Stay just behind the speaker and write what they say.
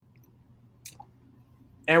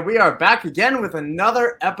And we are back again with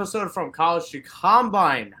another episode from College to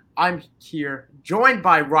Combine. I'm here, joined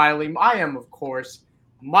by Riley. I am, of course,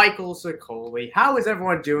 Michael Sicoli. How is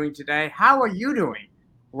everyone doing today? How are you doing,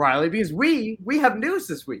 Riley? Because we have news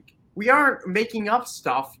this week. We aren't making up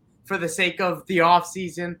stuff for the sake of the off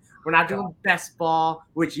season. We're not doing best ball,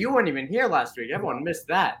 which you weren't even here last week. Everyone missed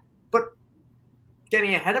that. But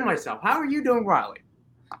getting ahead of myself, how are you doing, Riley?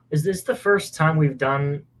 Is this the first time we've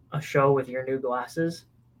done a show with your new glasses?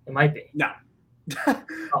 It might be. No.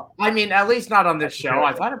 I mean, at least not on this show.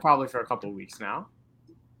 I've had it probably for a couple of weeks now.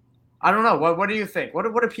 I don't know. What do you think? What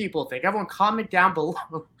do people think? Everyone comment down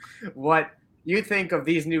below what you think of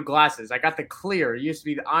these new glasses. I got the clear. It used to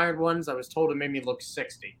be the iron ones. I was told it made me look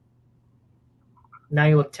 60. Now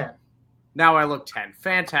you look 10. Now I look 10.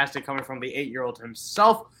 Fantastic, coming from the 8-year-old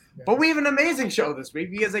himself. But we have an amazing show this week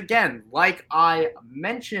because, again, like I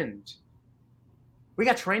mentioned, we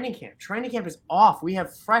got training camp. Training camp is off. We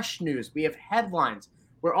have fresh news. We have headlines.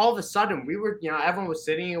 Where all of a sudden we were, everyone was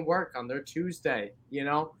sitting in work on their Tuesday,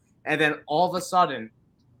 and then all of a sudden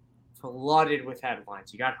flooded with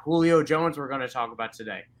headlines. You got Julio Jones we're going to talk about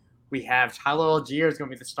today. We have Tyler Algier is going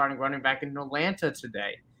to be the starting running back in Atlanta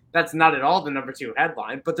today. That's not at all the number 2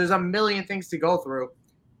 headline, but there's a million things to go through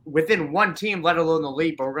within one team, let alone the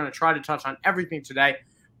league, but we're going to try to touch on everything today.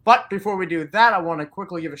 But before we do that, I want to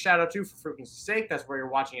quickly give a shout out to For Frequency's Sake. That's where you're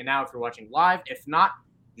watching it now if you're watching live. If not,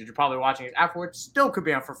 you're probably watching it afterwards. Still could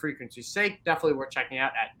be on For Frequency's Sake. Definitely worth checking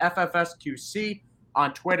out at FFSQC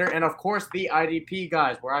on Twitter. And, of course, the IDP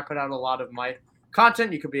guys, where I put out a lot of my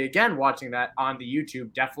content. You could be, again, watching that on the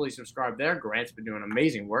YouTube. Definitely subscribe there. Grant's been doing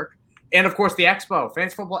amazing work. And, of course, the Expo.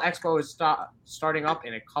 Fantasy Football Expo is starting up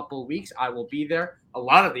in a couple weeks. I will be there. A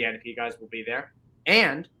lot of the IDP guys will be there.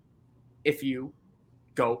 And if you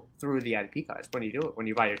go through the IDP guys, when you do it, when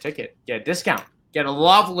you buy your ticket, get a discount. Get a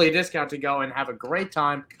lovely discount to go and have a great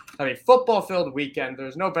time. Have a football-filled weekend.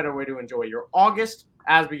 There's no better way to enjoy your August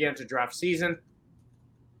as we get into draft season.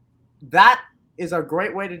 That is a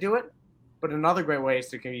great way to do it. But another great way is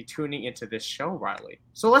to be tuning into this show, Riley.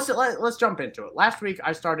 So let's jump into it. Last week,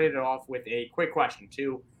 I started it off with a quick question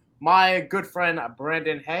to my good friend,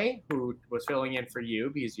 Brandon Hay, who was filling in for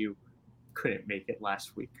you because you couldn't make it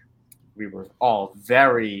last week. We were all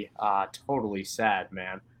very totally sad,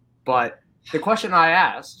 man. But the question I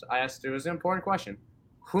asked it was an important question.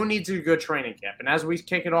 Who needs a good training camp? And as we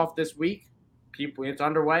kick it off this week, it's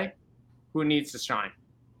underway. Who needs to shine?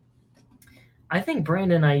 I think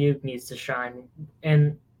Brandon Aiyuk needs to shine,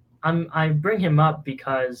 and I bring him up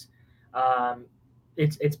because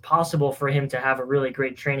it's possible for him to have a really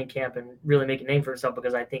great training camp and really make a name for himself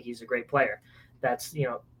because I think he's a great player. That's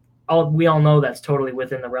we all know that's totally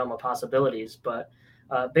within the realm of possibilities. But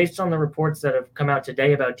based on the reports that have come out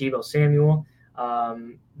today about Deebo Samuel,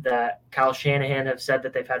 that Kyle Shanahan have said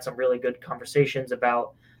that they've had some really good conversations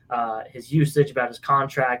about his usage, about his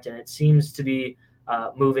contract, and it seems to be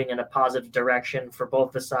moving in a positive direction for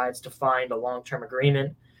both the sides to find a long-term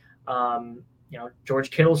agreement.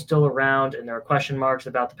 George Kittle's still around, and there are question marks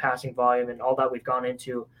about the passing volume and all that we've gone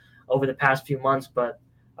into over the past few months. But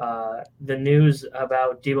the news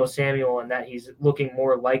about Deebo Samuel and that he's looking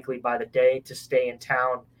more likely by the day to stay in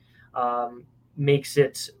town makes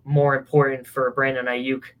it more important for Brandon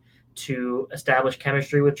Aiyuk to establish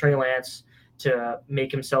chemistry with Trey Lance, to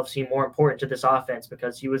make himself seem more important to this offense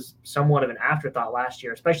because he was somewhat of an afterthought last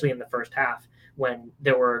year, especially in the first half when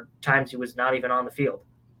there were times he was not even on the field.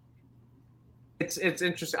 It's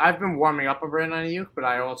interesting. I've been warming up on Brandon Aiyuk, but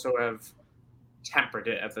I also have tempered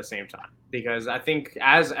it at the same time because I think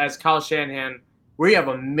as Kyle Shanahan, we have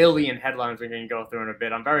a million headlines we're going to go through in a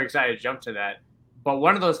bit. I'm very excited to jump to that. But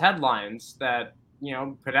one of those headlines that,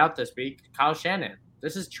 put out this week, Kyle Shanahan,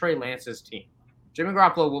 this is Trey Lance's team. Jimmy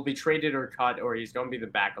Garoppolo will be traded or cut, or he's going to be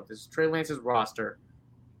the backup. This is Trey Lance's roster.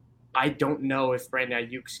 I don't know if Brandon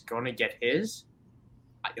Aiyuk's going to get his.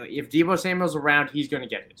 If Deebo Samuel's around, he's going to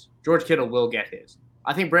get his. George Kittle will get his.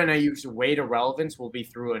 I think Brandon Aiyuk's way to relevance will be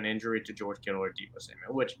through an injury to George Kittle or Deebo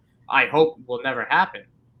Samuel, which I hope will never happen.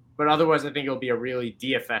 But otherwise, I think it'll be a really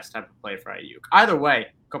DFS type of play for Aiyuk. Either way,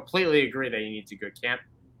 completely agree that he needs a good camp.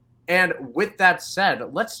 And with that said,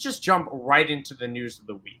 let's just jump right into the news of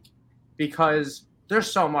the week, because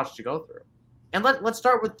there's so much to go through. And let's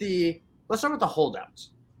start with the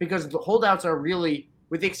holdouts, because the holdouts are really,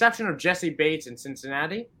 with the exception of Jesse Bates in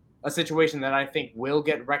Cincinnati, a situation that I think will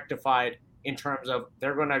get rectified in terms of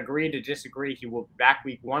they're going to agree to disagree. He will be back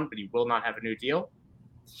week 1, but he will not have a new deal.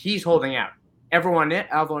 He's holding out. Everyone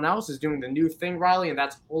else is doing the new thing, Riley, and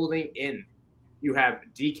that's holding in. You have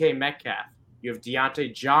DK Metcalf. You have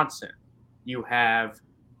Deontay Johnson. You have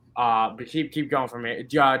But keep going from here.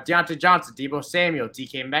 Deontay Johnson, Deebo Samuel,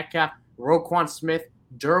 DK Metcalf, Roquan Smith,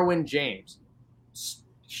 Derwin James.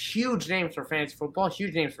 Huge names for fantasy football,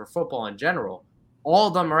 huge names for football in general. All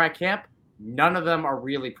of them are at camp. None of them are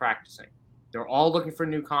really practicing. They're all looking for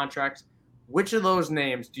new contracts. Which of those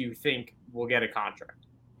names do you think will get a contract?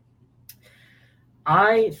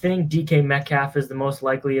 I think DK Metcalf is the most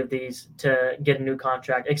likely of these to get a new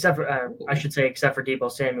contract, except for except for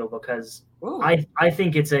Deebo Samuel, because I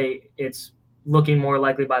think it's looking more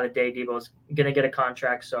likely by the day Deebo's going to get a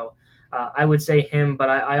contract. So I would say him, but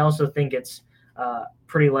I also think it's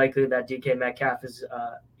pretty likely that DK Metcalf is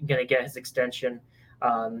going to get his extension.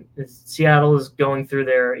 Seattle is going through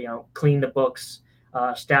their clean the books,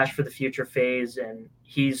 stash for the future phase, and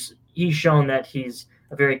he's shown that he's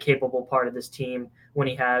a very capable part of this team when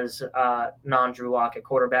he has non-Drew Lock at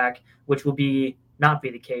quarterback, which will not be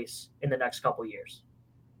the case in the next couple years.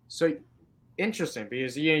 So interesting,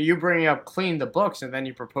 because you bring up clean the books, and then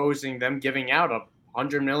you're proposing them giving out a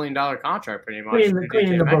 $100 million contract, pretty much.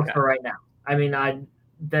 Cleaning the books for right now. I mean,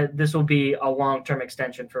 this will be a long-term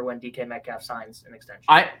extension for when DK Metcalf signs an extension.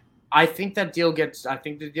 I think the deal gets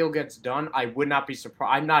done. I would not be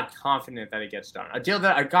surprised. I'm not confident that it gets done. A deal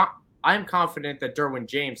that I'm confident that Derwin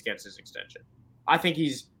James gets his extension. I think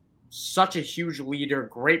he's such a huge leader,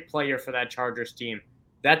 great player for that Chargers team.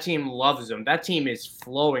 That team loves him. That team is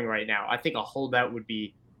flowing right now. I think a holdout would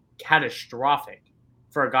be catastrophic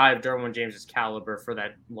for a guy of Derwin James' caliber for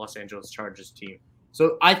that Los Angeles Chargers team.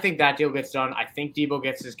 So I think that deal gets done. I think Deebo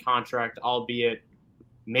gets his contract, albeit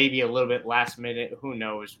maybe a little bit last minute. Who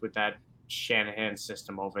knows with that Shanahan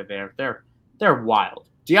system over there. They're wild.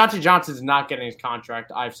 Deontay Johnson's not getting his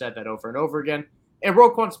contract. I've said that over and over again. And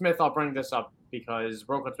Roquan Smith, I'll bring this up because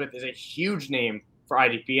Roquan Smith is a huge name for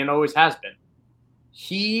IDP and always has been.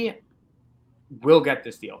 He will get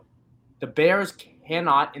this deal. The Bears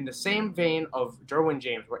cannot, in the same vein of Derwin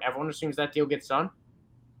James, where everyone assumes that deal gets done,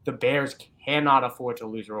 the Bears cannot afford to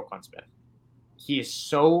lose Roquan Smith. He is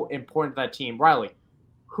so important to that team. Riley,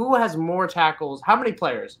 who has more tackles? How many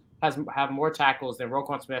players have more tackles than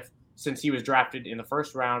Roquan Smith since he was drafted in the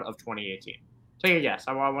first round of 2018? Take a guess.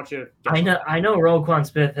 I want you to guess. I know Roquan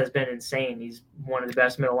Smith has been insane. He's one of the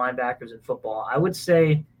best middle linebackers in football. I would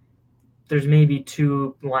say there's maybe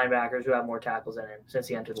two linebackers who have more tackles than him since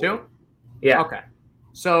he entered the league. Yeah. Okay.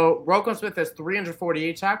 So Roquan Smith has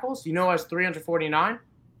 348 tackles. You know who has 349?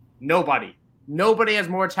 Nobody. Nobody has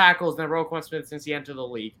more tackles than Roquan Smith since he entered the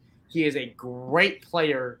league. He is a great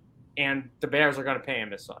player, and the Bears are going to pay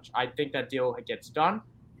him as such. I think that deal gets done,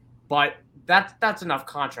 but that's enough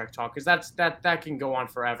contract talk because that can go on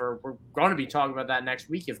forever. We're going to be talking about that next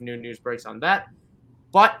week if new news breaks on that.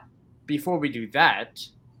 But before we do that,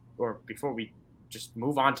 or before we just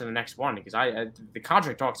move on to the next one, because the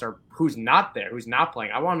contract talks are who's not there, who's not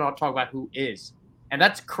playing. I want to talk about who is, and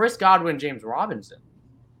that's Chris Godwin, James Robinson.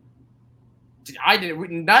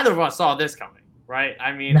 Neither of us saw this coming, right?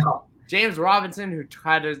 I mean, no. James Robinson, who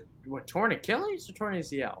had tore an Achilles or tore an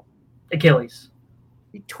ACL? Achilles.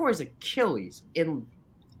 He tore his Achilles in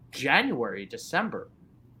January, December.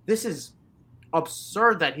 This is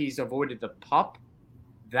absurd that he's avoided the PUP.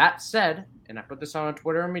 That said, and I put this on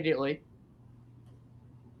Twitter immediately,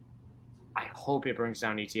 I hope it brings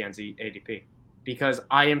down ETN's ADP because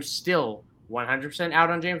I am still 100%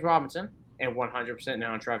 out on James Robinson and 100%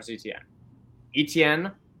 now on Travis Etienne.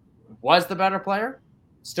 Etienne was the better player,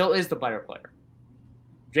 still is the better player.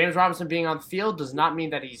 James Robinson being on the field does not mean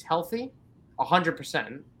that he's healthy 100%,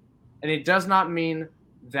 and it does not mean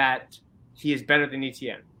that he is better than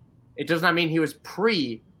Etienne. It does not mean he was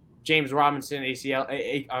pre-James Robinson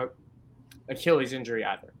ACL, Achilles injury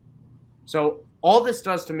either. So all this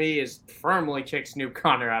does to me is firmly kick Snoop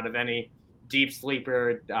Conner out of any deep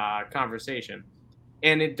sleeper conversation,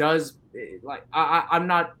 and it does.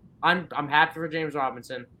 I'm happy for James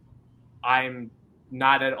Robinson. I'm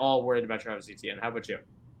not at all worried about Travis Etienne. How about you?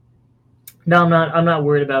 No, I'm not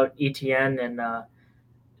worried about Etienne, and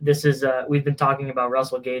this is we've been talking about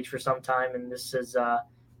Russell Gage for some time, and this is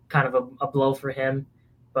kind of a blow for him.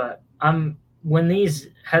 But when these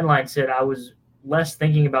headlines hit, I was less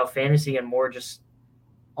thinking about fantasy and more just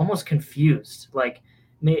almost confused. Like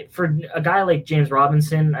for a guy like James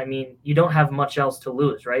Robinson, I mean, you don't have much else to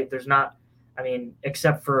lose, right? There's not. I mean,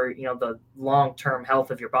 except for the long-term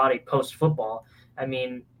health of your body post-football. I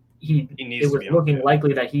mean, it was looking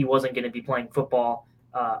likely that he wasn't going to be playing football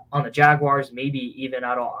on the Jaguars, maybe even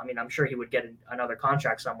at all. I mean, I'm sure he would get another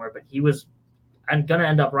contract somewhere, but he was going to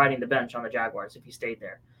end up riding the bench on the Jaguars if he stayed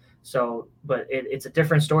there. So, but it's a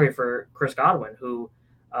different story for Chris Godwin, who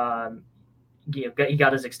he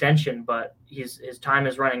got his extension, but his time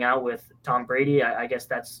is running out with Tom Brady. I guess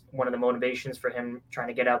that's one of the motivations for him trying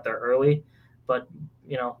to get out there early. But,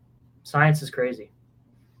 science is crazy.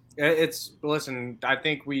 Listen, I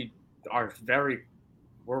think we're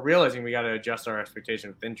realizing we got to adjust our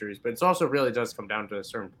expectations with injuries, but it also really does come down to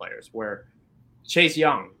certain players where Chase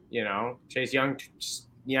Young, we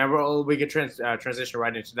could transition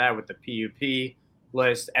right into that with the PUP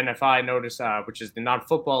list, NFI notice, which is the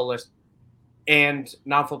non-football list, and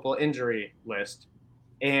non-football injury list.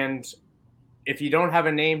 And if you don't have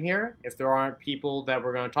a name here, if there aren't people that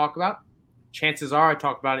we're going to talk about, chances are I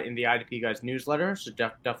talk about it in the IDP Guys newsletter. So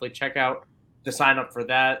definitely check out the sign up for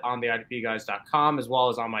that on the idpguys.com, as well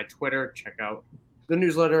as on my Twitter. Check out the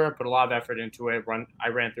newsletter. I put a lot of effort into it. I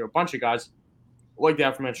ran through a bunch of guys like the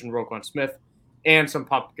aforementioned Roquan Smith and some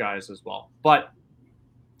pup guys as well. But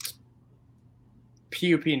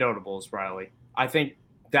PUP notables, Riley. I think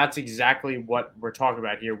that's exactly what we're talking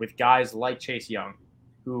about here with guys like Chase Young,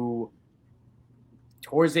 who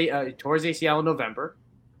towards ACL in November,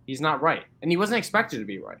 he's not right. And he wasn't expected to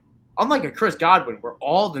be right. Unlike a Chris Godwin, where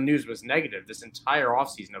all the news was negative this entire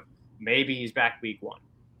offseason of maybe he's back week 1,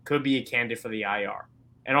 could be a candidate for the IR.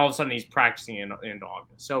 And all of a sudden he's practicing in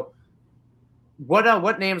August. So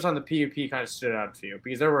what names on the PUP kind of stood out for you?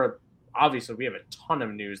 Because we have a ton of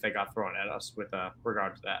news that got thrown at us with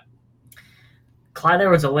regard to that. Clyde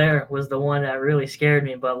Edwards-Helaire was the one that really scared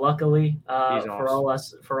me, but luckily for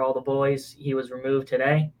all the boys, he was removed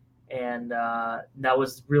today. And that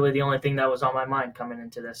was really the only thing that was on my mind coming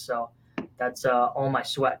into this. So that's all my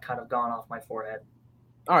sweat kind of gone off my forehead.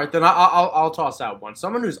 All right, then I'll toss out one.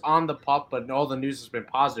 Someone who's on the pup, but all the news has been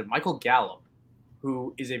positive. Michael Gallup,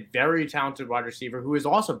 who is a very talented wide receiver, who is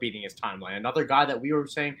also beating his timeline. Another guy that we were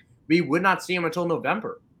saying we would not see him until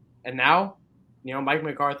November. And now, Mike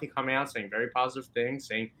McCarthy coming out saying very positive things,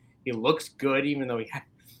 saying he looks good even though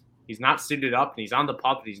he's not suited up and he's on the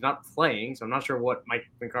pup and he's not playing. So I'm not sure what Mike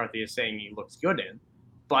McCarthy is saying he looks good in.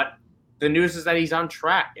 But the news is that he's on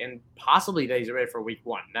track and possibly that he's ready for week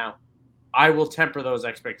 1. Now, I will temper those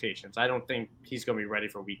expectations. I don't think he's going to be ready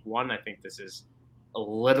for week 1. I think this is a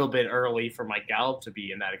little bit early for Mike Gallup to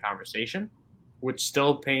be in that conversation, which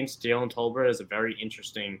still paints Jalen Tolbert as a very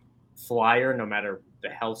interesting flyer, no matter the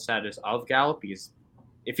health status of Gallup, because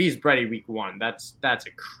if he's ready week 1, that's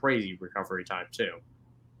a crazy recovery time too.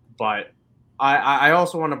 But I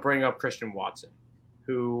also want to bring up Christian Watson,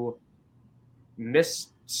 who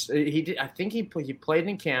missed. I think he played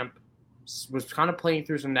in camp, was kind of playing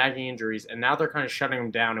through some nagging injuries, and now they're kind of shutting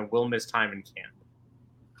him down and will miss time in camp.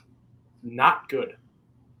 Not good.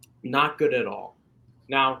 Not good at all.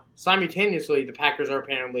 Now, simultaneously, the Packers are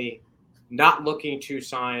apparently not looking to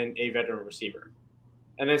sign a veteran receiver.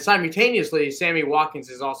 And then simultaneously, Sammy Watkins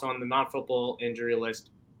is also on the non-football injury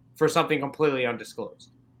list for something completely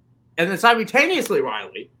undisclosed. And then simultaneously,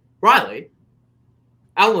 Riley,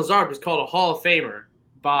 Allen Lazard was called a Hall of Famer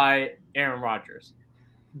by Aaron Rodgers.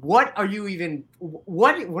 What do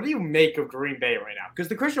you make of Green Bay right now? Because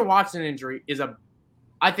the Christian Watson injury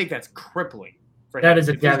I think that's crippling for him. That is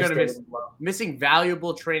a devastating blow. Missing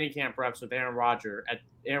valuable training camp reps with Aaron Rodgers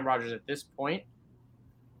at this point.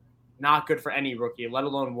 Not good for any rookie, let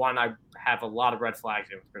alone one I have a lot of red flags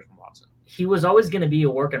in with Christian Watson. He was always going to be a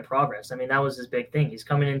work in progress. I mean, that was his big thing. He's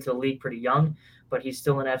coming into the league pretty young, but he's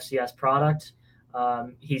still an FCS product.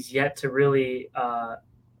 He's yet to really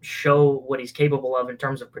show what he's capable of in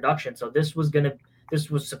terms of production. So this was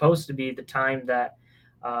supposed to be the time that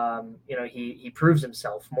he proves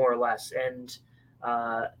himself more or less. And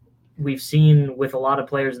we've seen with a lot of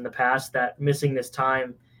players in the past that missing this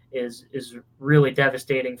time is really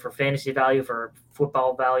devastating for fantasy value, for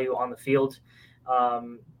football value on the field.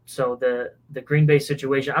 So the Green Bay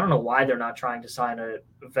situation, I don't know why they're not trying to sign a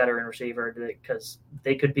veteran receiver, because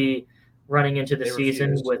they could be running into the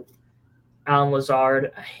season with Allen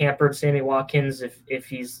Lazard, hampered Sammy Watkins if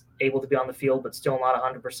he's able to be on the field but still not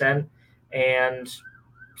 100%, and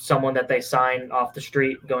someone that they sign off the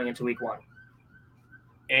street going into week 1.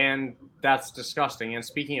 And that's disgusting. And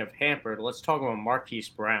speaking of hampered, let's talk about Marquise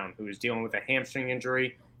Brown, who is dealing with a hamstring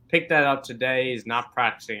injury. Picked that up today. Is not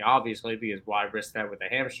practicing, obviously, because why risk that with a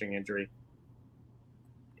hamstring injury?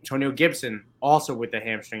 Antonio Gibson also with the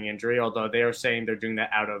hamstring injury, although they are saying they're doing that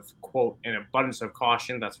out of, quote, an abundance of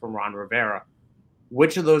caution. That's from Ron Rivera.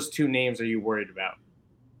 Which of those two names are you worried about?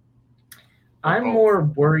 I'm more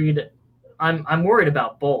worried. I'm worried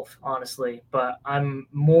about both, honestly, but I'm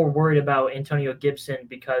more worried about Antonio Gibson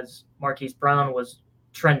because Marquise Brown was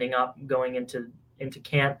trending up going into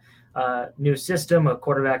camp. New system, a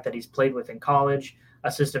quarterback that he's played with in college,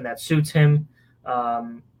 a system that suits him,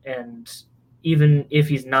 and even if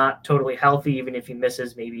he's not totally healthy, even if he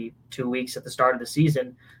misses maybe 2 weeks at the start of the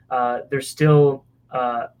season, there's still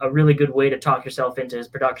a really good way to talk yourself into his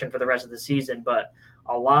production for the rest of the season. But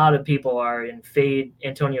a lot of people are in fade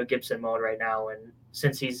Antonio Gibson mode right now, and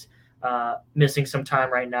since he's missing some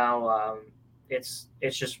time right now, it's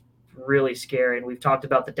just really scary. And we've talked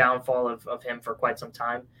about the downfall of him for quite some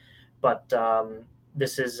time, but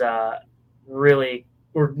this is really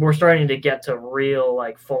we're starting to get to real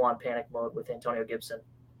like full on panic mode with Antonio Gibson.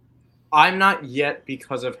 I'm not yet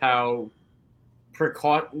because of how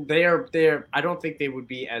they're I don't think they would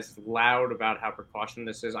be as loud about how precaution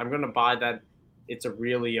this is. I'm going to buy that it's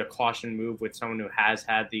a caution move with someone who has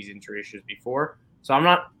had these injury issues before. So I'm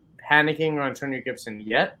not panicking on Antonio Gibson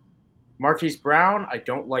yet. Marquise Brown, I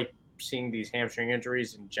don't like seeing these hamstring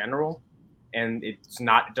injuries in general, and it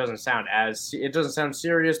doesn't sound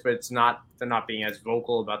serious, but they're not being as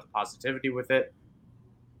vocal about the positivity with it.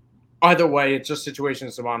 Either way, it's just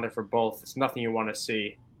situations to monitor for both. It's nothing you want to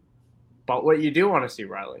see. But what you do want to see,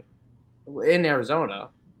 Riley, in Arizona,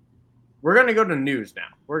 we're going to go to news now.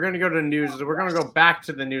 We're going to go to news. We're going to go back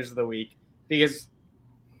to the news of the week because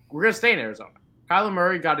we're going to stay in Arizona. Kyler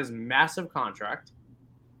Murray got his massive contract.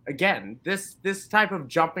 Again, this type of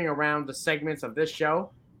jumping around the segments of this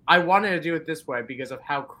show, I wanted to do it this way because of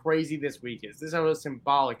how crazy this week is. This is how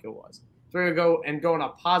symbolic it was. So we're going to go on a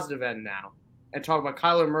positive end now and talk about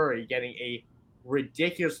Kyler Murray getting a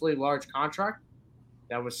ridiculously large contract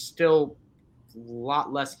that was still a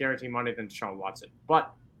lot less guaranteed money than Deshaun Watson.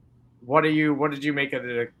 But what did you make of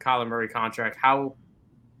the Kyler Murray contract? I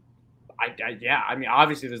mean,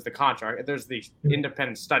 obviously there's the contract. There's the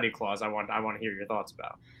independent study clause. I want to hear your thoughts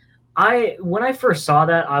about. When I first saw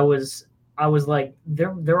that, I was like,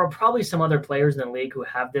 there are probably some other players in the league who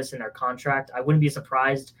have this in their contract. I wouldn't be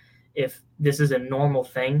surprised if this is a normal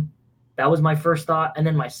thing. That was my first thought. And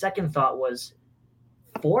then my second thought was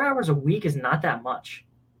 4 hours a week is not that much.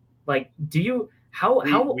 Like,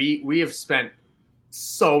 we have spent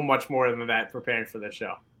so much more than that preparing for this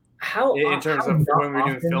show. In terms of when we're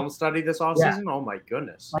doing film study this offseason, oh my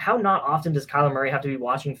goodness. How not often does Kyler Murray have to be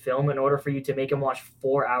watching film in order for you to make him watch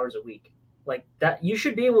 4 hours a week? Like that, you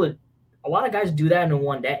should be able to. A lot of guys do that in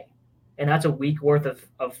one day, and that's a week worth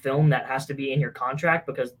of film that has to be in your contract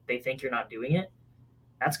because they think you're not doing it.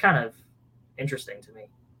 That's kind of interesting to me.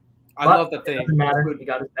 I love that they doesn't matter. He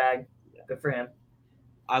got his bag. Good for him.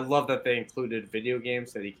 I love that they included video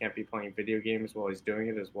games, that he can't be playing video games while he's doing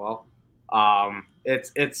it as well. I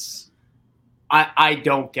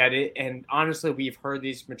don't get it. And honestly, we've heard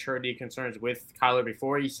these maturity concerns with Kyler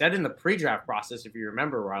before. He said in the pre-draft process, if you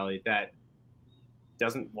remember, Riley, that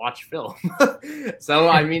doesn't watch film. So,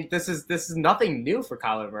 I mean, this is nothing new for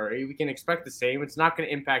Kyler Murray. We can expect the same. It's not going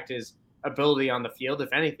to impact his ability on the field.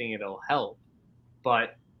 If anything, it'll help.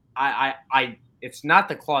 But it's not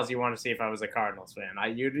the clause you want to see if I was a Cardinals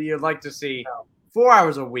fan. You'd like to see 4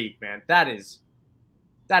 hours a week, man. That is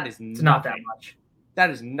not that much. That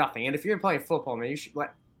is nothing. And if you're playing football, man,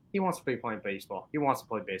 he wants to be playing baseball. He wants to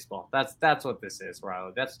play baseball. That's what this is,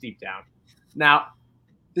 Riley. That's deep down. Now,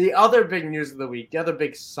 the other big news of the week, the other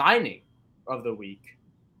big signing of the week,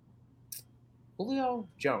 Julio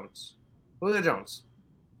Jones.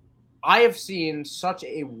 I have seen such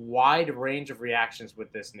a wide range of reactions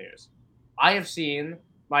with this news. I have seen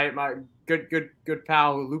my good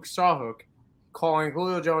pal Luke Sawhook calling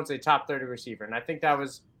Julio Jones a top 30 receiver, and I think that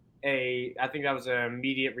was an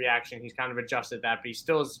immediate reaction. He's kind of adjusted that, but he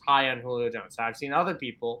still is high on Julio Jones. So I've seen other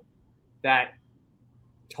people that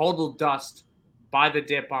total dust by the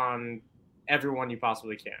dip on everyone you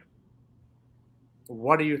possibly can.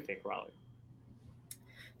 What do you think, Riley?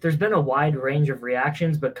 There's been a wide range of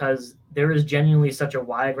reactions because there is genuinely such a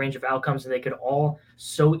wide range of outcomes, and they could all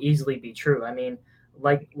so easily be true. I mean,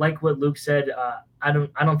 like what Luke said, I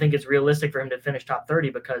don't think it's realistic for him to finish top 30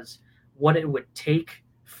 because what it would take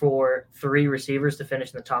for 3 receivers to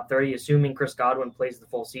finish in the top 30, assuming Chris Godwin plays the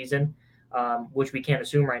full season, which we can't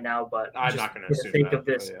assume right now, but I'm not going to assume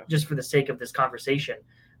that. Just for the sake of this conversation,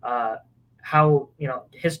 how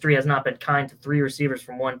history has not been kind to 3 receivers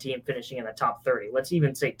from one team finishing in the top 30. Let's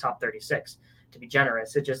even say top 36 to be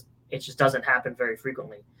generous. It just doesn't happen very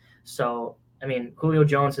frequently. So I mean, Julio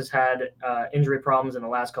Jones has had injury problems in the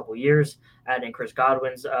last couple of years. Adding Chris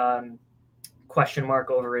Godwin's question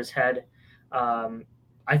mark over his head,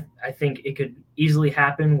 I think it could easily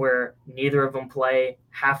happen where neither of them play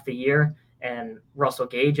half the year, and Russell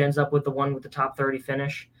Gage ends up with the top 30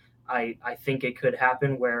 finish. I think it could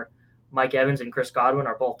happen where Mike Evans and Chris Godwin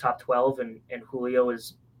are both top 12 and Julio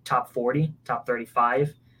is top 40, top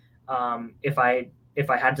 35. If I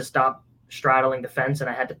had to stop straddling the fence and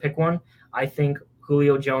I had to pick one, I think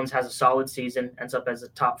Julio Jones has a solid season, ends up as a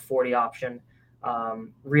top 40 option.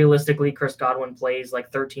 Realistically, Chris Godwin plays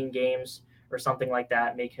like 13 games or something like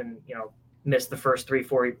that, make him, miss the first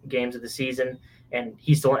 3-4 games of the season, and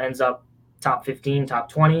he still ends up top 15, top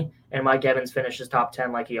 20, and Mike Evans finishes top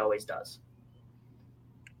 10 like he always does.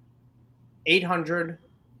 800,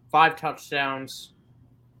 5 touchdowns,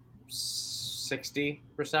 60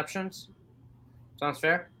 receptions. Sounds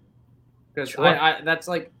fair? Because Sure. that's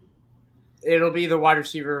like, it'll be the wide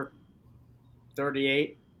receiver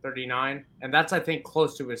 38, 39, and that's, I think,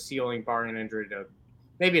 close to his ceiling, barring an injury to.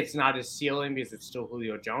 Maybe it's not his ceiling because it's still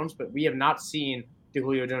Julio Jones, but we have not seen the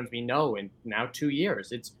Julio Jones we know in now 2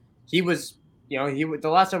 years. The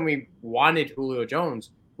last time we wanted Julio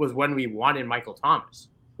Jones was when we wanted Michael Thomas,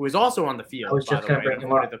 who was also on the field, I was by just the going way, to bring and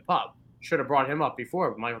him avoided up. the pub. Should have brought him up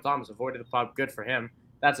before, but Michael Thomas avoided the pub. Good for him.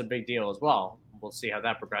 That's a big deal as well. We'll see how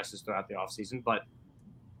that progresses throughout the offseason, but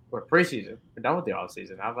we're preseason. We're done with the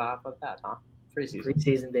offseason. How about that, huh?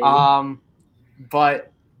 Preseason, baby.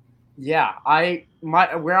 But yeah,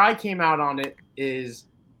 where I came out on it is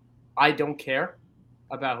I don't care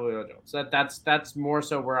about Julio Jones. That's more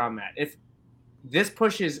so where I'm at. If this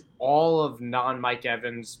pushes all of non-Mike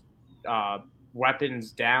Evans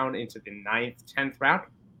weapons down into the 9th, 10th round,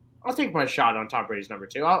 I'll take my shot on Tom Brady's number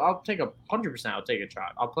 2. I'll take 100%. I'll take a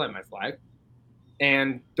shot. I'll plant my flag.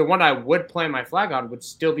 And the one I would plant my flag on would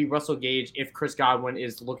still be Russell Gage if Chris Godwin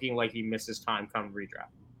is looking like he misses time come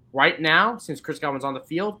redraft. Right now, since Chris Godwin's on the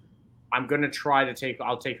field, I'm going to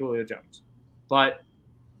I'll take Julio Jones. But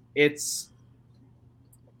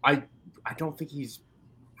I don't think he's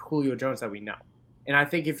Julio Jones that we know. And I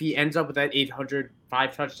think if he ends up with that 800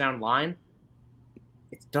 5-touchdown line,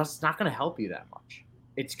 it's not going to help you that much.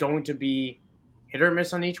 It's going to be hit or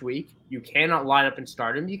miss on each week. You cannot line up and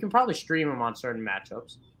start him. You can probably stream him on certain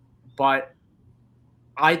matchups. But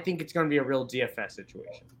I think it's going to be a real DFS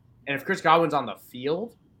situation. And if Chris Godwin's on the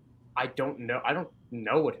field, I don't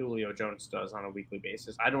know what Julio Jones does on a weekly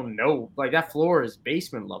basis. I don't know. Like, that floor is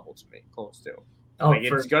basement level to me, close to.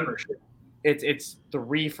 It's good. For sure. It's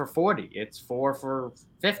 3 for 40. It's 4 for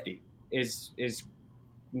 50. Is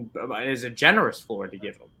a generous floor to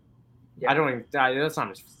give him. Yeah. That's not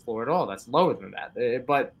his floor at all. That's lower than that.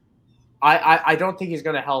 But I don't think he's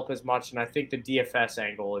going to help as much, and I think the DFS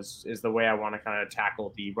angle is the way I want to kind of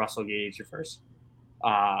tackle the Russell Gage versus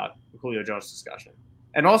Julio Jones discussion.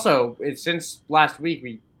 And also, since last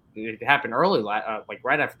week, it happened early, like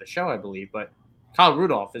right after the show, I believe. But Kyle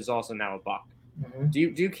Rudolph is also now a Buck. Mm-hmm. Do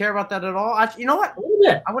you care about that at all? Actually, you know what?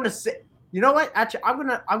 I'm gonna say. You know what? Actually,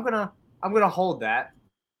 I'm gonna hold that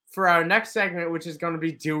for our next segment, which is going to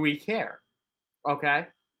be Do We Care? Okay.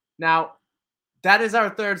 Now, that is our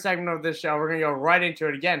third segment of this show. We're gonna go right into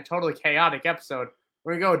it again. Totally chaotic episode.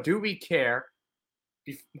 We're gonna go Do We Care?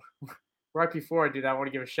 Right before I do that, I want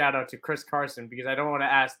to give a shout out to Chris Carson because I don't want to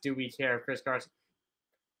ask, do we care if Chris Carson?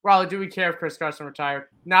 Raleigh, do we care if Chris Carson retired?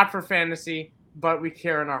 Not for fantasy, but we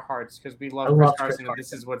care in our hearts because we love Chris Carson, and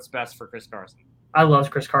this is what's best for Chris Carson. I love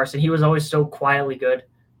Chris Carson. He was always so quietly good.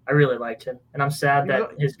 I really liked him, and I'm sad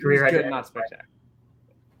that his career had good, not spectacular.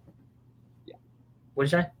 Yeah. What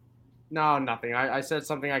did you say? No, nothing. I said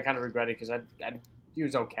something I kind of regretted because he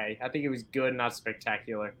was okay. I think he was good, not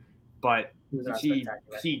spectacular, but he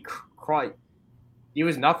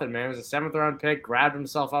was nothing, man. He was a 7th round pick, grabbed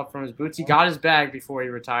himself up from his boots. He got his bag before he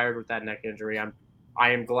retired with that neck injury. I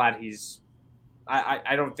am glad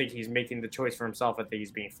I don't think he's making the choice for himself. I think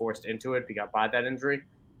he's being forced into it by that injury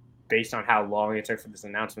based on how long it took for this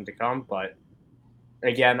announcement to come. But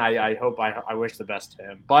again, I wish the best to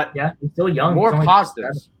him. But yeah, he's still young. More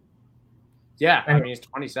positives. Yeah, I mean, he's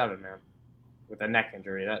 27, man, with a neck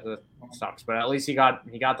injury. That sucks. But at least he got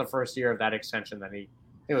the first year of that extension that it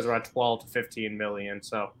was around 12 to 15 million.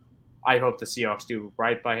 So I hope the Seahawks do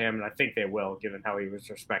right by him, and I think they will, given how he was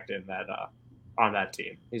respected on that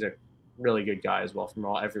team. He's a really good guy as well from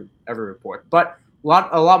every report. But a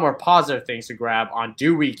lot more positive things to grab on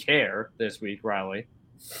Do We Care this week, Riley.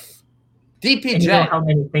 DPJ. And you know how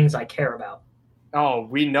many things I care about. Oh,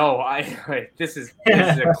 we know. This is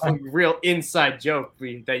a real inside joke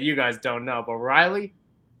that you guys don't know. But Riley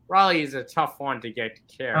is a tough one to get to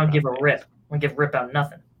care. I don't give a rip. I don't give a rip about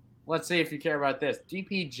nothing. Let's see if you care about this.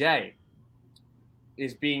 DPJ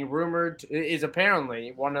is being rumored, is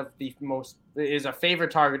apparently is a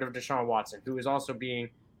favorite target of Deshaun Watson, who is also being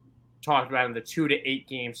talked about in the 2 to 8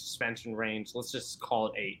 game suspension range. Let's just call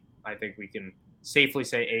it 8. I think we can safely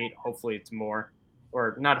say 8. Hopefully it's more,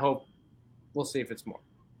 or not hope. We'll see if it's more.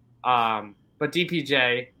 But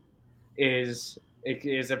DPJ is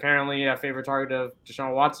apparently a favorite target of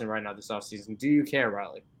Deshaun Watson right now this offseason. Do you care,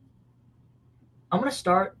 Riley? I'm going to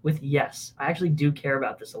start with yes. I actually do care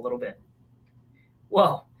about this a little bit.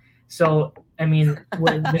 Whoa. So, I mean,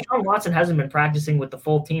 when Deshaun Watson hasn't been practicing with the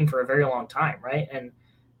full team for a very long time, right? And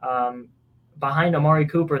behind Amari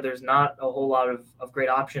Cooper, there's not a whole lot of great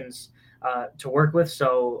options to work with.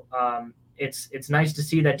 So it's nice to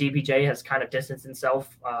see that DPJ has kind of distanced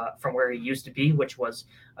himself from where he used to be, which was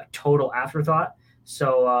a total afterthought.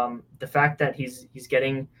 So the fact that he's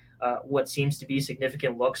getting what seems to be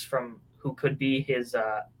significant looks from who could be his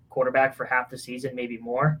quarterback for half the season, maybe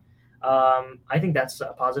more, I think that's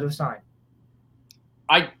a positive sign.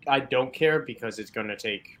 I don't care because it's going to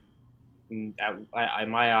take, in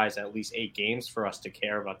my eyes, at least 8 games for us to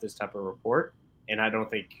care about this type of report. And I don't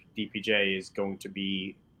think DPJ is going to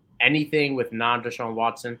be anything with non-Deshaun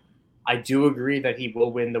Watson. I do agree that he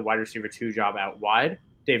will win the wide receiver 2 job out wide.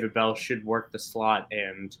 David Bell should work the slot,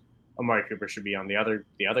 and Amari Cooper should be on the other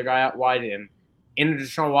guy out wide. And in a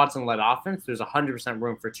Deshaun Watson-led offense, there's 100%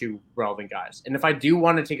 room for 2 relevant guys. And if I do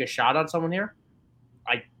want to take a shot on someone here,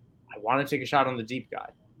 I want to take a shot on the deep guy.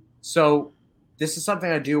 So this is something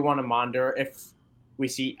I do want to monitor. If we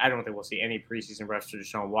see, I don't think we'll see any preseason reps to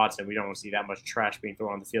Deshaun Watson. We don't want to see that much trash being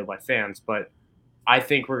thrown on the field by fans. But I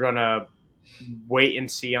think we're going to wait and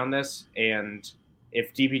see on this. And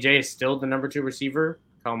if DPJ is still the number 2 receiver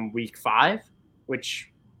come week 5, which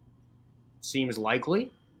seems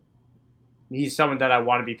likely, he's someone that I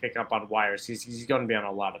want to be picking up on wires. He's going to be on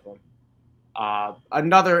a lot of them.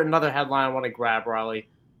 Another headline I want to grab, Riley.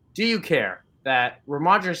 Do you care that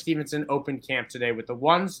Rhamondre Stevenson opened camp today with the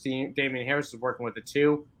 1s? Damien Harris is working with the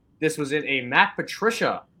 2. This was in a Matt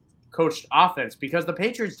Patricia coached offense because the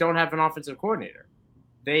Patriots don't have an offensive coordinator.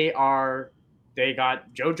 They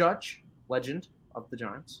got Joe Judge, legend of the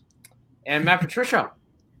Giants, and Matt Patricia,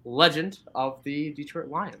 legend of the Detroit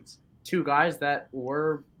Lions. 2 guys that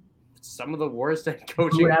were some of the worst at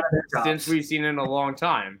coaching since we've seen in a long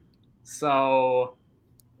time. So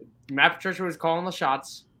Matt Patricia was calling the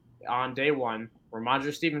shots on day 1.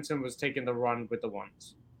 Rhamondre Stevenson was taking the run with the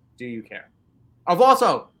 1s. Do you care?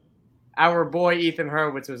 Also, our boy Ethan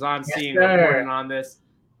Hurwitz was on scene reporting on this.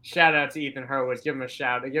 Shout out to Ethan Hurwitz. Give him a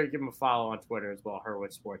shout. Give him a follow on Twitter as well,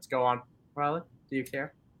 Hurwitz Sports. Go on, Riley. Do you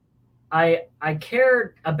care? I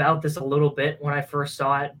cared about this a little bit when I first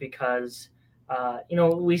saw it because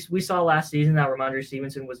we saw last season that Rhamondre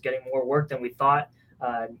Stevenson was getting more work than we thought.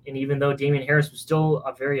 And even though Damien Harris was still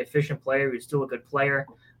a very efficient player, he was still a good player,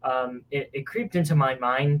 it creeped into my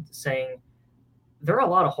mind saying there are a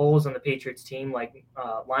lot of holes on the Patriots team, like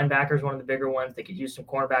linebacker is one of the bigger ones. They could use some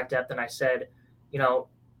cornerback depth. And I said,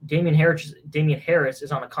 Damien Harris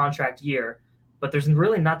is on a contract year, but there's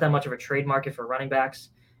really not that much of a trade market for running backs,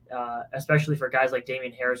 especially for guys like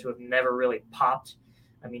Damien Harris who have never really popped.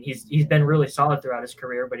 I mean, he's been really solid throughout his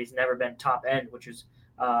career, but he's never been top end, which is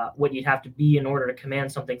what you'd have to be in order to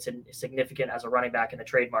command something significant as a running back in the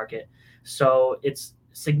trade market. So it's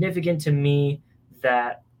significant to me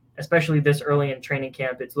that, especially this early in training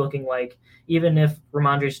camp, it's looking like even if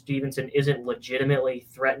Rhamondre Stevenson isn't legitimately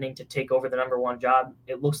threatening to take over the number 1 job,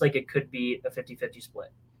 it looks like it could be a 50-50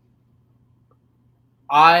 split.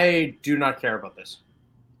 I do not care about this.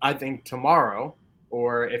 I think tomorrow,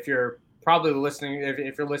 or if you're probably listening,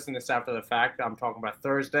 if you're listening to this after the fact, I'm talking about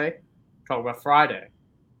Thursday, I'm talking about Friday,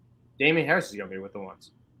 Damien Harris is going to be with the 1s.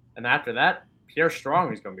 And after that, Pierre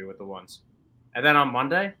Strong is going to be with the 1s. And then on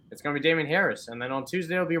Monday, it's going to be Damien Harris. And then on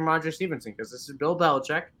Tuesday, it'll be Rhamondre Stevenson because this is Bill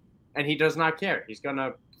Belichick, and he does not care. He's going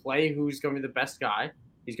to play who's going to be the best guy.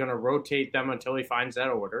 He's going to rotate them until he finds that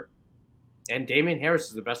order. And Damien Harris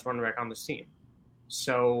is the best running back on this team.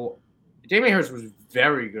 So Damien Harris was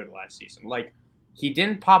very good last season. Like, he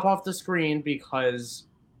didn't pop off the screen because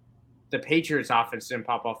the Patriots offense didn't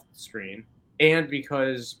pop off the screen and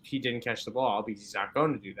because he didn't catch the ball because he's not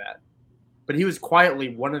going to do that. But he was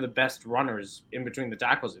quietly one of the best runners in between the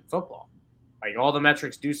tackles in football. Like, all the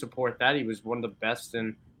metrics do support that. He was one of the best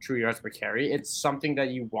in true yards per carry. It's something that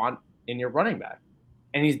you want in your running back.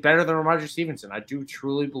 And he's better than Rhamondre Stevenson. I do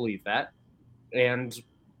truly believe that. And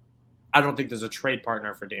I don't think there's a trade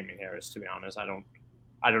partner for Damien Harris, to be honest. I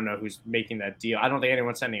don't know who's making that deal. I don't think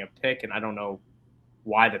anyone's sending a pick, and I don't know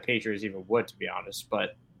why the Patriots even would, to be honest.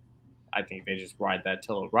 But I think they just ride that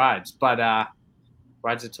till it rides. But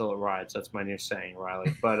rides it till it rides. That's my new saying,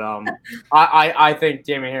 Riley. But I think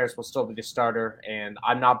Damien Harris will still be the starter, and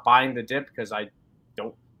I'm not buying the dip because I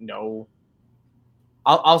don't know.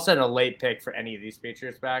 I'll send a late pick for any of these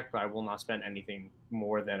Patriots back, but I will not spend anything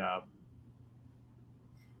more than a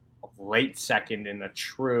late second in a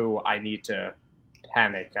true I need to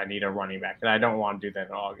panic. I need a running back, and I don't want to do that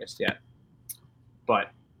in August yet. But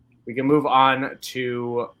we can move on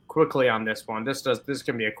to quickly on this one. This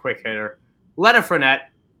can be a quick hitter. Leonard Fournette,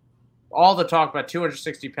 all the talk about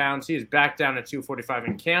 260 pounds. He is back down at 245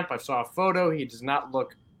 in camp. I saw a photo. He does not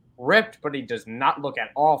look ripped, but he does not look at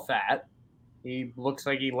all fat. He looks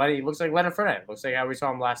like looks like Leonard Fournette. Looks like how we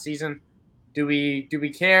saw him last season. Do we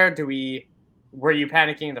care? Were you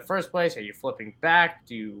panicking in the first place? Are you flipping back?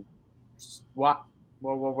 What?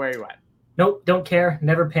 Where are you at? Nope, don't care.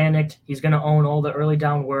 Never panicked. He's going to own all the early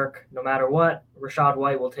down work no matter what. Rachaad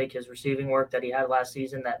White will take his receiving work that he had last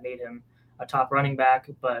season that made him a top running back,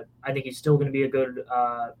 but I think he's still going to be a good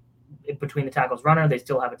between the tackles runner. They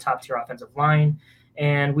still have a top-tier offensive line,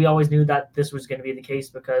 and we always knew that this was going to be the case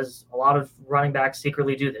because a lot of running backs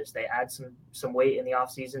secretly do this. They add some weight in the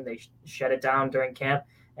offseason, they shed it down during camp,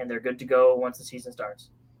 and they're good to go once the season starts.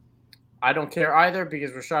 I don't care either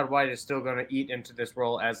because Rachaad White is still going to eat into this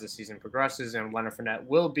role as the season progresses, and Leonard Fournette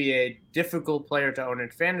will be a difficult player to own in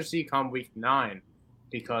fantasy come week 9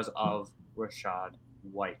 because of Rachaad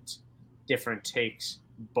White. Different takes,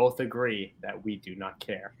 both agree that we do not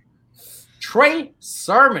care. Trey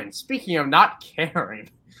Sermon, speaking of not caring,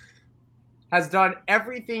 has done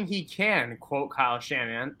everything he can, quote Kyle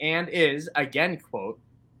Shanahan, and is, again, quote,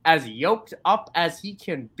 as yoked up as he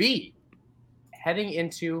can be heading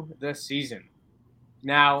into the season.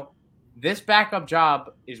 Now, this backup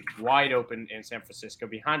job is wide open in San Francisco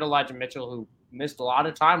behind Elijah Mitchell, who missed a lot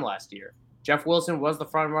of time last year. Jeff Wilson was the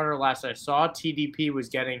front runner last I saw. TDP was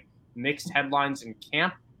getting mixed headlines in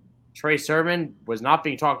camp. Trey Sermon was not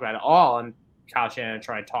being talked about at all, and Kyle Shanahan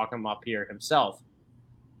tried to talk him up here himself.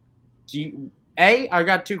 I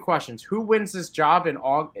got 2 questions. Who wins this job in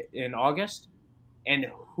August? And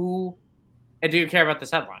do you care about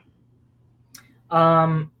this headline?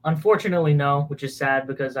 Unfortunately, no, which is sad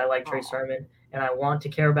because I like Trey Sermon and I want to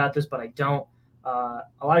care about this, but I don't.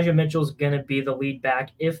 Elijah Mitchell's going to be the lead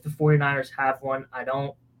back if the 49ers have one. I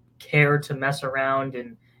don't care to mess around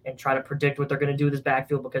and try to predict what they're going to do with this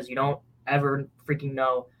backfield because you don't ever freaking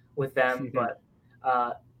know with them. But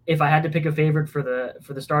if I had to pick a favorite for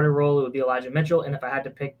the starter role, it would be Elijah Mitchell. And if I had to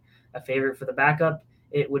pick a favorite for the backup,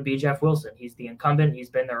 it would be Jeff Wilson. He's the incumbent. He's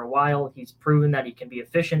been there a while. He's proven that he can be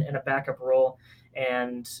efficient in a backup role,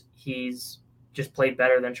 and he's just played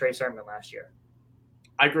better than Trey Sermon last year.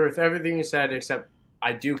 I agree with everything you said, except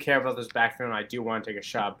I do care about this backfield, and I do want to take a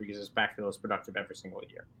shot because this backfield is productive every single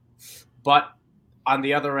year. But on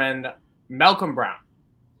the other end, Malcolm Brown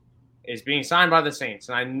is being signed by the Saints,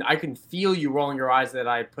 and I can feel you rolling your eyes that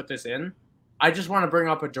I put this in. I just want to bring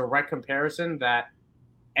up a direct comparison that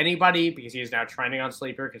anybody, because he is now trending on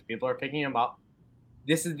Sleeper because people are picking him up,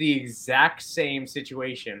 this is the exact same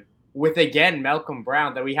situation with, again, Malcolm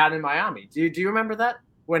Brown that we had in Miami. Do you remember that?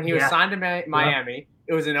 When he was signed to Miami,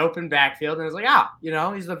 it was an open backfield, and it was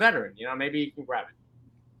like, he's the veteran. Maybe he can grab it.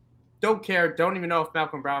 Don't care. Don't even know if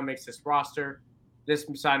Malcolm Brown makes this roster. This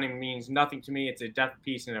signing means nothing to me. It's a depth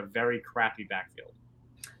piece in a very crappy backfield.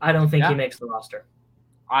 I don't think he makes the roster.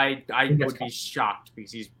 I would be shocked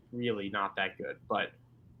because he's really not that good. But,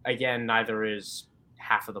 again, neither is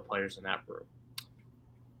half of the players in that room.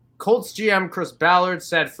 Colts GM Chris Ballard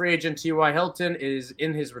said free agent T.Y. Hilton is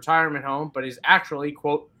in his retirement home, but is actually,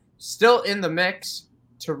 quote, still in the mix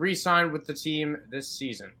to re-sign with the team this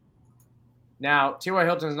season. Now, T.Y.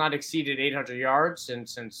 Hilton has not exceeded 800 yards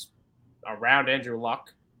since around Andrew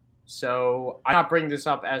Luck. So I'm not bringing this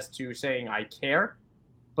up as to saying I care,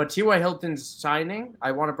 but T.Y. Hilton's signing,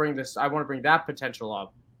 I want to bring that potential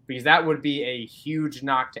up because that would be a huge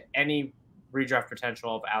knock to any redraft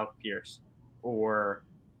potential of Alec Pierce or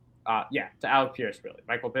to Alec Pierce, really.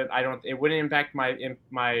 Michael Pittman, it wouldn't impact my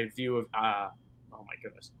view of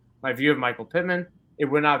my view of Michael Pittman. It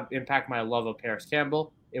would not impact my love of Paris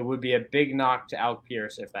Campbell. It would be a big knock to Alec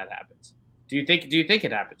Pierce if that happens. Do you think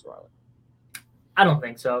it happens, Riley? I don't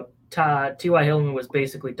think so. T.Y. Hilton was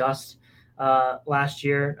basically dust last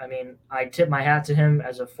year. I mean, I tip my hat to him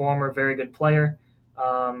as a former very good player,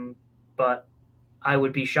 but I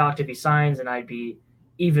would be shocked if he signs, and I'd be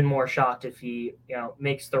even more shocked if he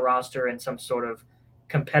makes the roster in some sort of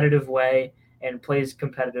competitive way and plays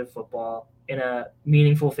competitive football in a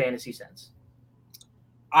meaningful fantasy sense.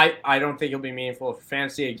 I don't think he'll be meaningful for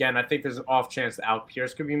fantasy. Again, I think there's an off chance that Alec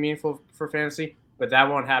Pierce could be meaningful for fantasy, but that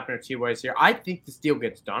won't happen if T.Y.'s here. I think this deal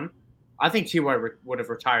gets done. I think T.Y. would have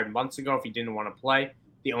retired months ago if he didn't want to play.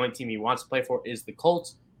 The only team he wants to play for is the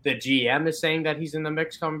Colts. The GM is saying that he's in the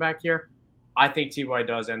mix coming back here. I think T.Y.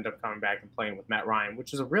 does end up coming back and playing with Matt Ryan,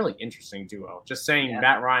 which is a really interesting duo. Just saying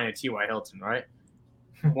Matt Ryan and T.Y. Hilton, right?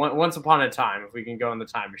 Once upon a time, if we can go in the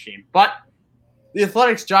time machine. But the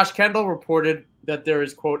Athletics' Josh Kendall reported that there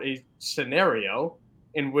is, quote, a scenario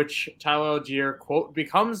in which Tyler Algier, quote,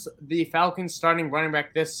 becomes the Falcons' starting running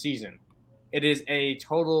back this season. It is a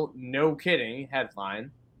total no kidding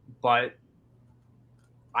headline, but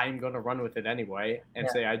I'm going to run with it anyway and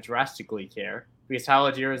say I drastically care because Tyler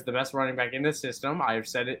Algier is the best running back in the system. I have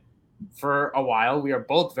said it for a while. We are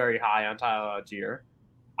both very high on Tyler Algier.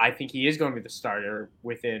 I think he is going to be the starter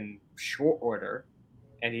within short order,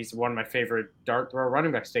 and he's one of my favorite dart throw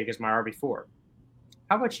running backs to take as my RB4.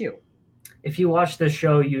 How about you? If you watch this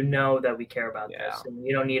show, you know that we care about this, and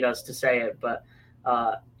you don't need us to say it, but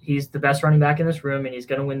he's the best running back in this room, and he's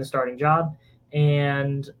going to win the starting job,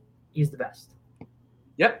 and he's the best.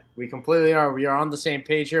 Yep, we completely are. We are on the same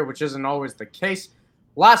page here, which isn't always the case.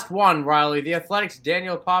 Last one, Riley. The Athletics'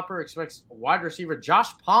 Daniel Popper expects wide receiver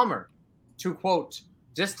Josh Palmer to, quote,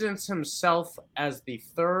 distance himself as the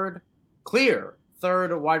clear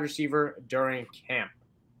third wide receiver during camp.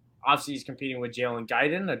 Obviously, he's competing with Jalen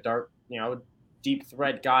Guyton, a dark, deep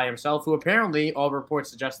threat guy himself, who apparently all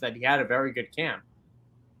reports suggest that he had a very good camp.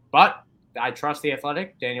 But I trust the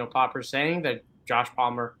Athletic. Daniel Popper saying that Josh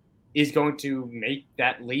Palmer is going to make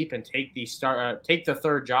that leap and take the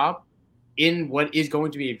third job in what is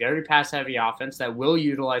going to be a very pass-heavy offense that will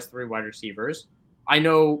utilize 3 wide receivers. I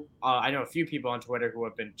know a few people on Twitter who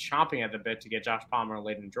have been chomping at the bit to get Josh Palmer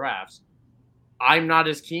late in drafts. I'm not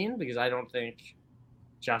as keen because I don't think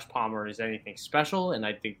Josh Palmer is anything special, and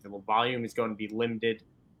I think the volume is going to be limited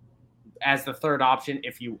as the third option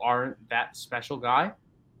if you aren't that special guy.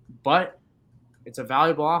 But it's a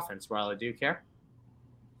valuable offense, Riley. Do you care?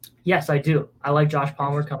 Yes, I do. I like Josh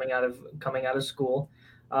Palmer coming out of school.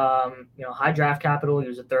 High draft capital. He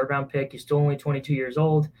was a 3rd-round pick. He's still only 22 years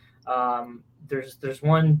old. There's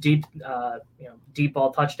one deep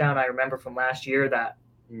ball touchdown I remember from last year that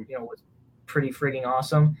was pretty frigging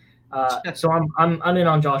awesome. So I'm in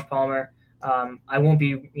on Josh Palmer. I won't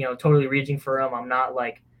be totally reaching for him. I'm not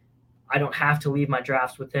I don't have to leave my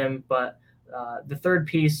drafts with him, but the third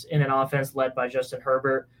piece in an offense led by Justin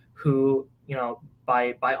Herbert, who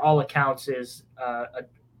by all accounts is a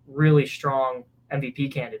really strong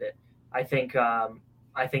MVP candidate. I think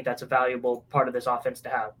that's a valuable part of this offense to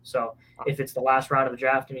have. So if it's the last round of the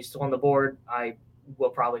draft and he's still on the board, I will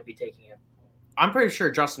probably be taking him. I'm pretty sure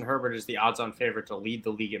Justin Herbert is the odds-on favorite to lead the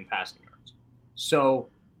league in passing yards. So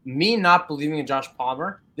me not believing in Josh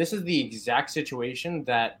Palmer, this is the exact situation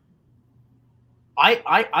that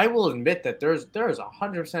I will admit that there is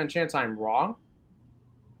 100% chance I'm wrong.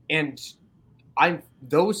 And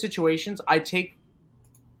those situations what's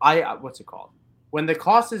it called? When the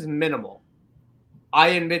cost is minimal, I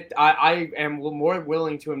admit I am more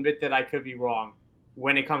willing to admit that I could be wrong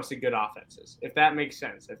when it comes to good offenses, if that makes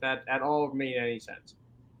sense, if that at all made any sense.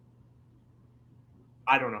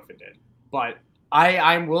 I don't know if it did, but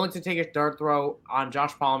I'm willing to take a dart throw on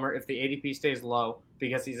Josh Palmer if the ADP stays low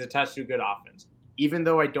because he's attached to a good offense. Even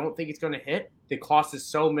though I don't think it's going to hit, the cost is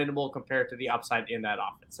so minimal compared to the upside in that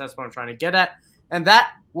offense. That's what I'm trying to get at. And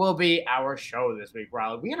that will be our show this week,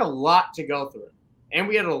 Riley. We had a lot to go through, and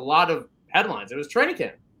we had a lot of headlines. It was training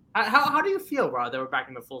camp. How do you feel, Riley, that we're back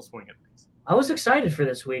in the full swing of things? I was excited for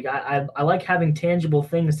this week. I like having tangible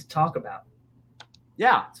things to talk about.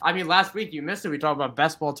 Yeah. I mean, last week you missed it. We talked about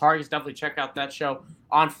best ball targets. Definitely check out that show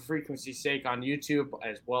on For Frequency's Sake on YouTube,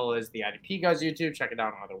 as well as the IDP Guys YouTube. Check it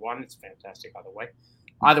out on either one. It's fantastic either way.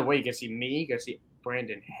 Either way, you can see me. You can see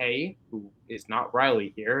Brandon Hay, who is not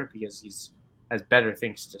Riley here because he's has better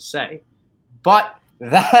things to say. But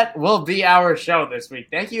that will be our show this week.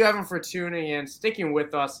 Thank you, Evan, for tuning in, sticking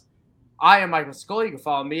with us. I am Michael Scully. You can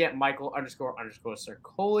follow me at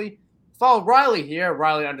Michael__Circoli. Follow Riley here,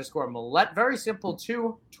 Riley_Millette. Very simple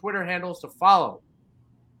 2 Twitter handles to follow.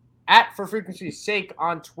 At For Frequency's Sake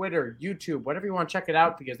on Twitter, YouTube, whatever you want to check it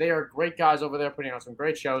out because they are great guys over there putting on some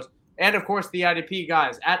great shows. And, of course, the IDP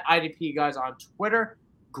Guys at IDP Guys on Twitter.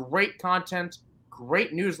 Great content,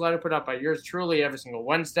 great newsletter put up by yours truly every single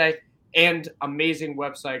Wednesday, and amazing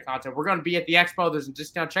website content. We're going to be at the Expo. There's a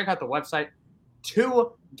discount. Check out the website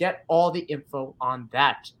to get all the info on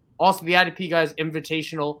that. Also, the IDP Guys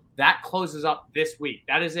Invitational, that closes up this week.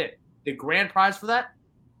 That is it. The grand prize for that,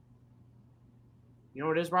 you know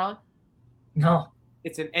what it is, Riley? No.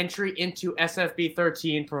 It's an entry into SFB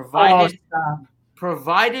 13, provided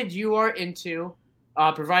you are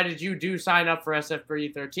provided you do sign up for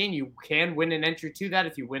SFB 13. You can win an entry to that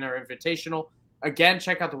if you win our Invitational. Again,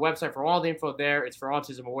 check out the website for all the info there. It's for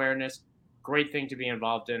autism awareness. Great thing to be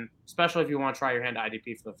involved in, especially if you want to try your hand at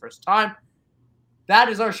IDP for the first time. That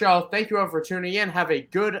is our show. Thank you all for tuning in. Have a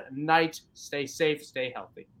good night. Stay safe. Stay healthy.